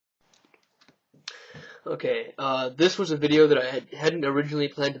Okay, this was a video that I hadn't originally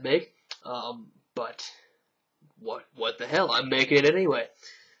planned to make, but what the hell, I'm making it anyway.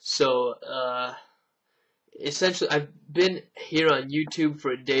 So, essentially, I've been here on YouTube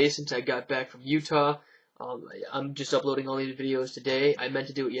for a day since I got back from Utah. I'm just uploading all these videos today. I meant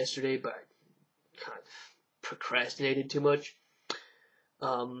to do it yesterday, but I kind of procrastinated too much.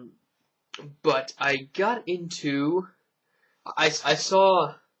 But I got into, I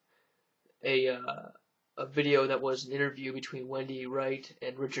saw a video that was an interview between Wendy Wright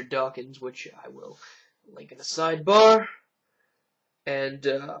and Richard Dawkins, which I will link in the sidebar. And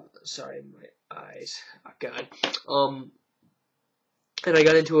sorry, my eyes. Oh, God. And I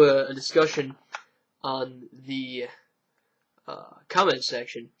got into a discussion on the comment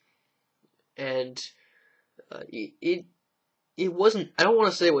section, and it wasn't. I don't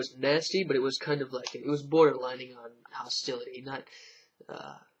want to say it was nasty, but it was kind of like it was borderlining on hostility. Not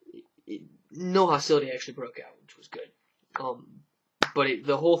no hostility actually broke out, which was good. But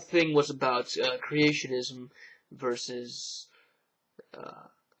the whole thing was about creationism versus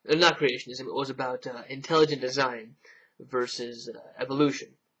not creationism. It was about intelligent design versus evolution.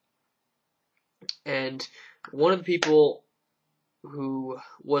 And one of the people who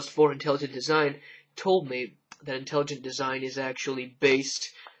was for intelligent design told me that intelligent design is actually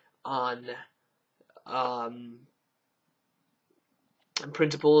based on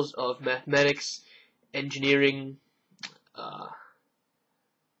principles of mathematics, engineering,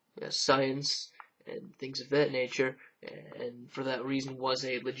 science, and things of that nature, and for that reason was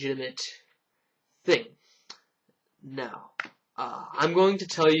a legitimate thing. Now, I'm going to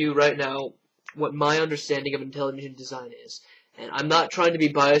tell you right now what my understanding of intelligent design is, and I'm not trying to be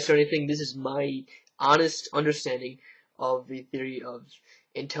biased or anything. This is my honest understanding of the theory of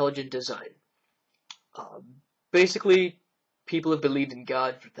intelligent design. Basically, people have believed in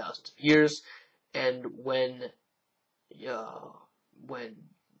God for thousands of years, and when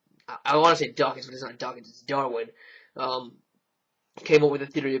I want to say Dawkins, but it's not Dawkins, it's Darwin, came up with a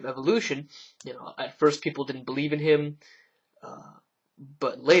theory of evolution. At first people didn't believe in him,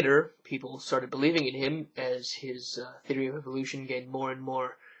 but later people started believing in him as his theory of evolution gained more and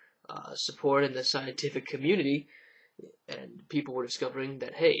more support in the scientific community, and people were discovering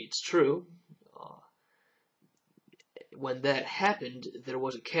that, hey, it's true. When that happened, there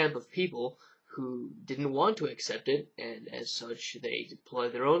was a camp of people who didn't want to accept it, and as such, they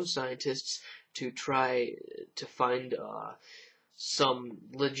deployed their own scientists to try to find some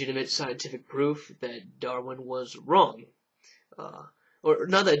legitimate scientific proof that Darwin was wrong. Or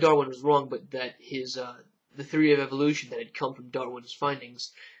not that Darwin was wrong, but that his the theory of evolution that had come from Darwin's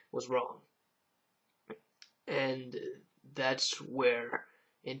findings was wrong. And that's where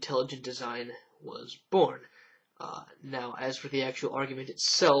intelligent design was born. Now, as for the actual argument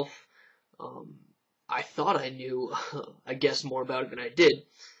itself, I thought I knew, I guess, more about it than I did.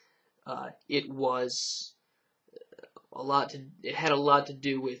 It was it had a lot to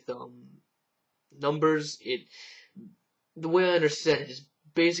do with numbers. The way I understand it is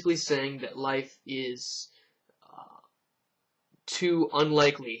basically saying that life is too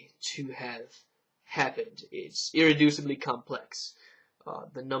unlikely to have happened. It's irreducibly complex.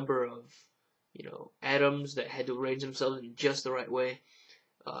 The number of atoms that had to arrange themselves in just the right way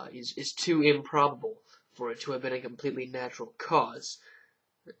is too improbable for it to have been a completely natural cause,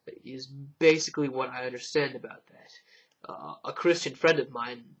 is basically what I understand about that. A Christian friend of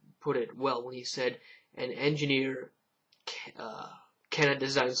mine put it well when he said, an engineer cannot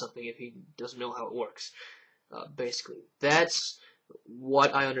design something if he doesn't know how it works. Basically, that's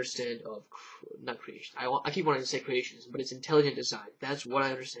what I understand of, not creation. I keep wanting to say creationism, but it's intelligent design. That's what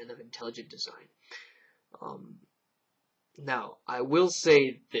I understand of intelligent design. Now, I will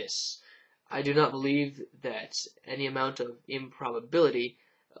say this. I do not believe that any amount of improbability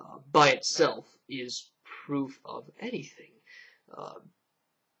by itself is proof of anything.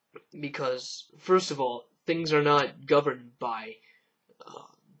 Because, first of all, things are not governed by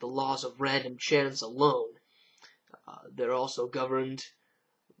the laws of random chance alone. They're also governed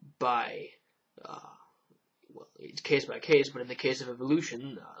by, well, it's case by case, but in the case of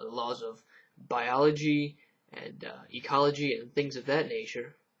evolution, the laws of biology and ecology and things of that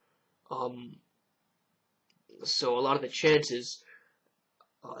nature. So a lot of the chances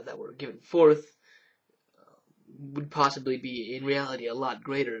that were given forth would possibly be, in reality, a lot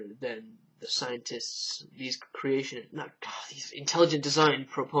greater than the scientists, these intelligent design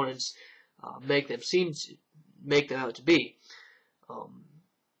proponents make them out to be.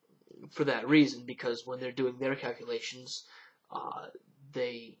 For that reason, because when they're doing their calculations,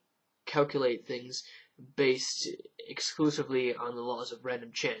 they calculate things based exclusively on the laws of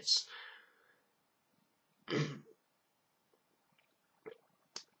random chance.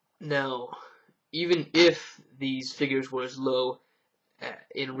 Now, even if these figures were as low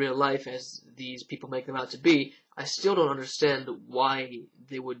in real life as these people make them out to be, I still don't understand why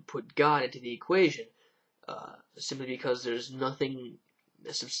they would put God into the equation, simply because there's nothing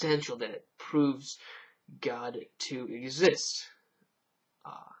substantial that proves God to exist.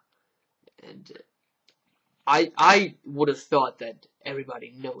 And I would have thought that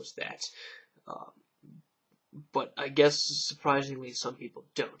everybody knows that, but I guess surprisingly some people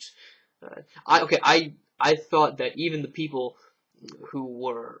don't. I thought that even the people who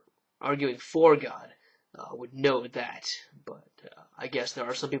were arguing for God would know that, but I guess there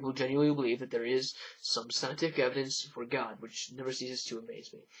are some people who genuinely believe that there is some scientific evidence for God, which never ceases to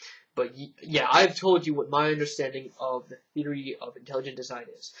amaze me. But yeah, I've told you what my understanding of the theory of intelligent design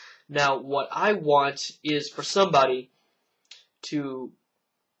is. Now, what I want is for somebody to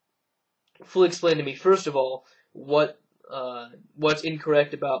fully explain to me, first of all, what's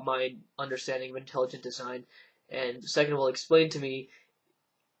incorrect about my understanding of intelligent design, and second of all, explain to me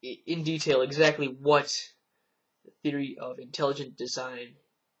in detail exactly what the theory of intelligent design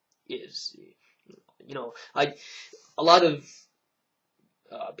is. You know, a lot of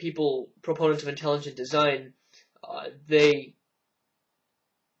people, proponents of intelligent design, they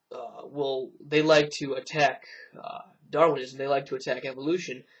like to attack Darwinism. They like to attack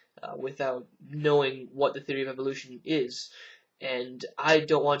evolution without knowing what the theory of evolution is. And I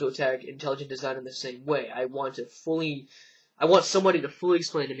don't want to attack intelligent design in the same way. I want somebody to fully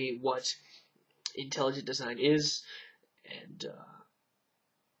explain to me what intelligent design is, and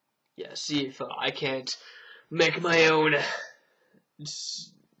yeah, see if I can't make my own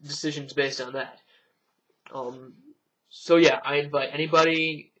decisions based on that. So yeah, I invite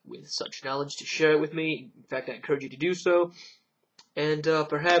anybody with such knowledge to share it with me. In fact, I encourage you to do so, and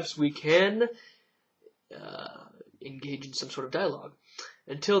perhaps we can engage in some sort of dialogue.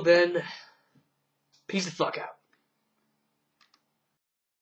 Until then, peace the fuck out.